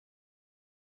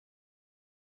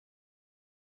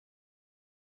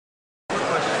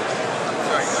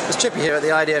Chippy here at the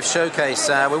IDF Showcase.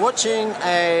 We're watching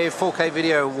a 4K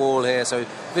video wall here, so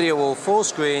video wall, 4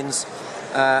 screens,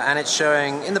 and it's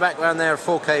showing in the background there a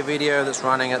 4K video that's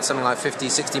running at something like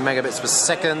 50-60 megabits per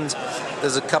second.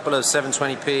 There's a couple of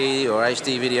 720p or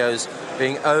HD videos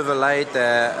being overlaid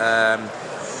there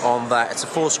on that. It's a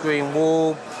 4-screen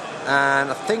wall, and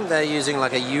I think they're using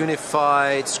like a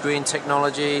unified screen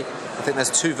technology. I think there's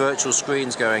 2 virtual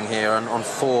screens going here on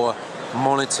 4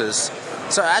 monitors.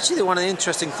 So actually one of the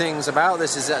interesting things about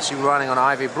this is actually running on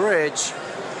Ivy Bridge,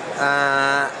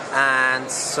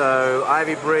 and so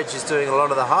Ivy Bridge is doing a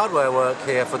lot of the hardware work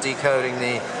here for decoding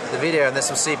the video, and there's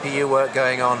some CPU work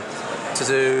going on to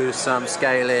do some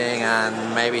scaling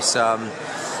and maybe some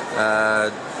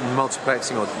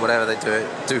multiplexing or whatever they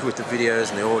do with the videos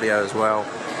and the audio as well.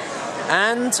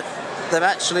 And they've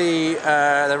actually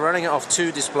they're running it off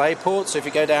 2 display ports. So if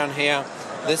you go down here,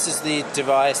 this is the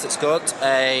device that's got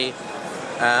a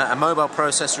mobile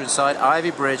processor inside,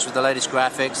 Ivy Bridge with the latest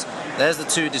graphics. There's the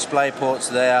 2 display ports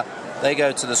there. They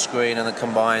go to the screen and they're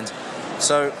combined.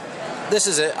 So this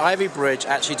is it, Ivy Bridge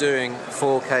actually doing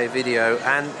 4K video.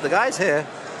 And the guys here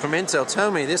from Intel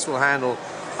tell me this will handle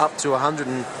up to 100,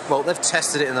 well, they've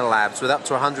tested it in the labs with up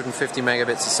to 150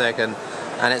 megabits a second,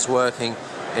 and it's working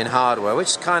in hardware, which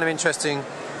is kind of interesting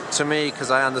to me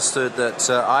because I understood that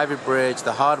Ivy Bridge,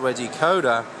 the hardware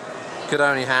decoder, could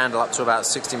only handle up to about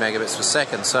 60 megabits per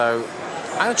second. So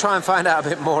I'm going to try and find out a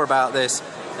bit more about this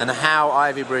and how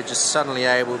Ivy Bridge is suddenly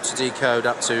able to decode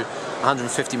up to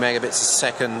 150 megabits a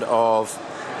second of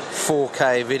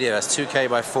 4K video. That's 2K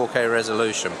by 4K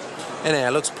resolution. Anyway,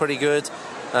 it looks pretty good.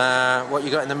 What you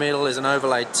got in the middle is an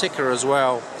overlaid ticker as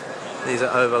well. These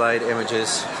are overlaid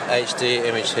images, HD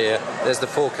image here. There's the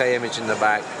 4K image in the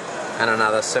back and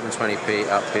another 720p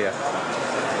up here.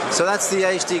 So that's the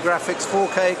HD graphics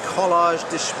 4K collage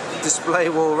display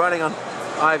wall running on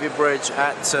Ivy Bridge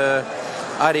at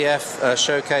IDF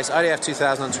Showcase, IDF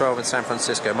 2012 in San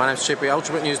Francisco. My name's Chippy,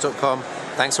 ultimatenews.com.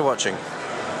 Thanks for watching.